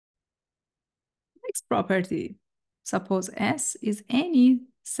Next property. Suppose S is any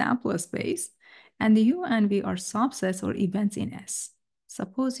sample space and U and V are subsets or events in S.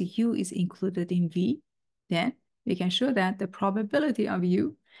 Suppose U is included in V, then we can show that the probability of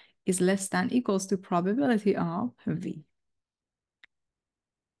U is less than equals to probability of V.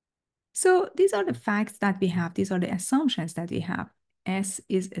 So these are the facts that we have. These are the assumptions that we have. S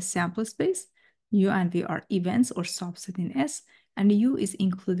is a sample space. U and V are events or subset in S, and U is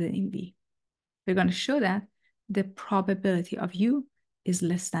included in V. We're going to show that the probability of U is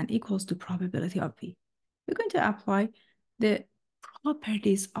less than equals to probability of V. We're going to apply the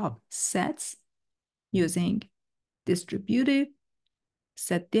properties of sets using distributive,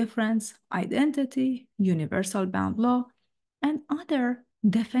 set difference, identity, universal bound law, and other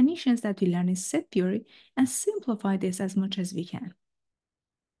definitions that we learn in set theory and simplify this as much as we can.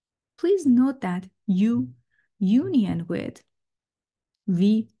 Please note that U union with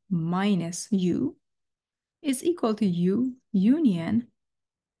V minus U is equal to U union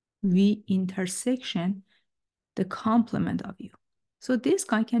V intersection the complement of U. So this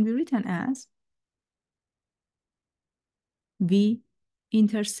guy can be written as V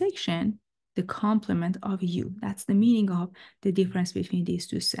intersection the complement of U. That's the meaning of the difference between these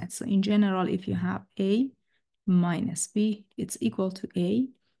two sets. So in general, if you have A minus B, it's equal to A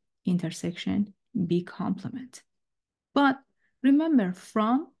intersection B complement. But remember,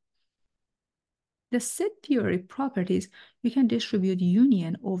 from the set theory properties, we can distribute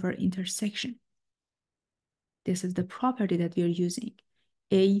union over intersection. This is the property that we are using.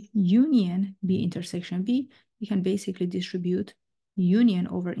 A union B intersection B, we can basically distribute union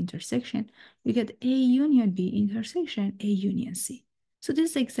over intersection. We get A union B intersection A union C. So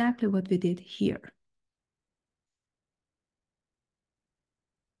this is exactly what we did here.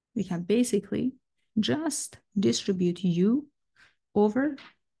 We can basically just distribute U over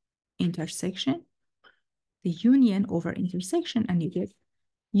intersection, the union over intersection, and you get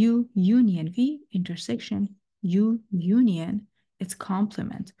U union V intersection U union its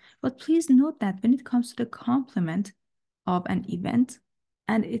complement. But please note that when it comes to the complement of an event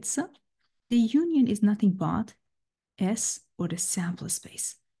and itself, the union is nothing but S or the sample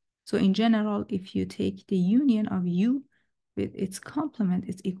space. So in general, if you take the union of U with its complement,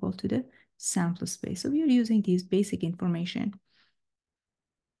 it's equal to the sample space. So we are using these basic information.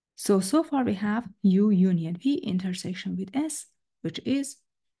 So far we have U union V intersection with S, which is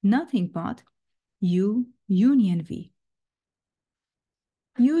nothing but U union V.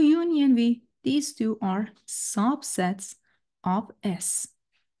 U union V, these two are subsets of S.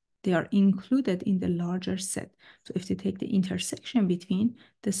 They are included in the larger set. So if you take the intersection between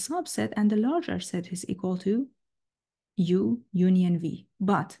the subset and the larger set is equal to U union V.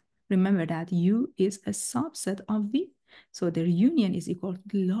 But remember that U is a subset of V. So their union is equal to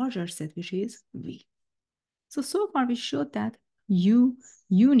the larger set, which is V. So far we showed that U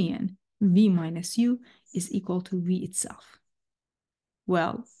union V minus U is equal to V itself.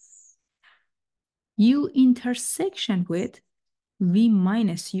 Well, U intersection with V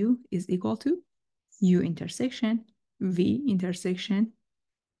minus U is equal to U intersection V intersection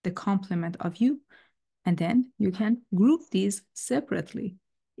the complement of U, and then you can group these separately.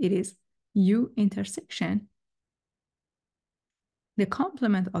 It is U intersection the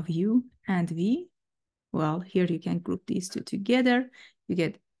complement of U and V. Well, here you can group these two together. You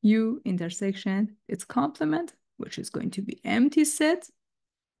get U intersection its complement, which is going to be empty set,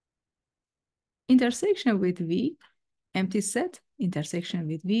 intersection with V, empty set, intersection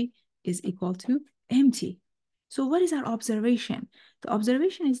with V is equal to empty. So what is our observation? The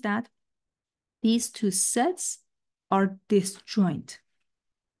observation is that these two sets are disjoint.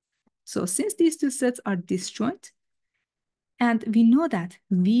 So since these two sets are disjoint, and we know that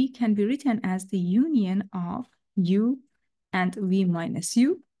V can be written as the union of U and V minus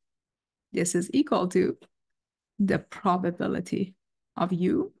U, this is equal to the probability of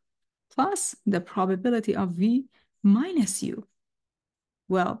U plus the probability of V minus U.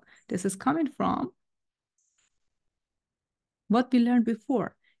 Well, this is coming from what we learned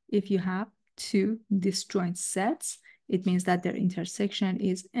before. If you have two disjoint sets, it means that their intersection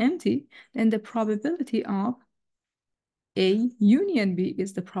is empty, then the probability of A union B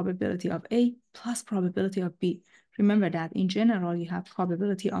is the probability of A plus probability of B. Remember that in general, you have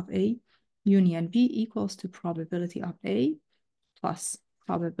probability of A union B equals to probability of A plus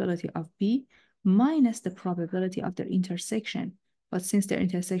probability of B minus the probability of their intersection. But since their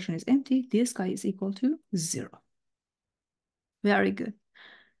intersection is empty, this guy is equal to 0. Very good.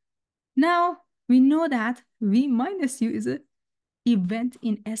 Now, we know that V minus U is an event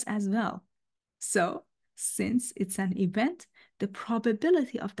in S as well. So, since it's an event, the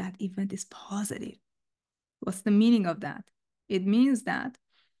probability of that event is positive. What's the meaning of that? It means that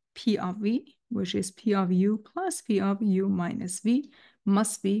P of V, which is P of U plus P of U minus V,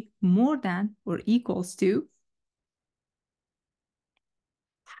 must be more than or equals to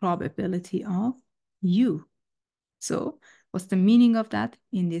probability of U. So what's the meaning of that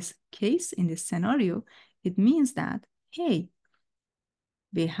in this case, in this scenario? It means that, hey,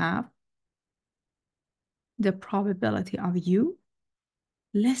 we have the probability of U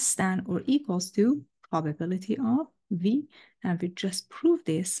less than or equals to probability of V, and we just prove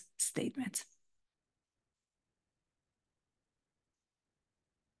this statement.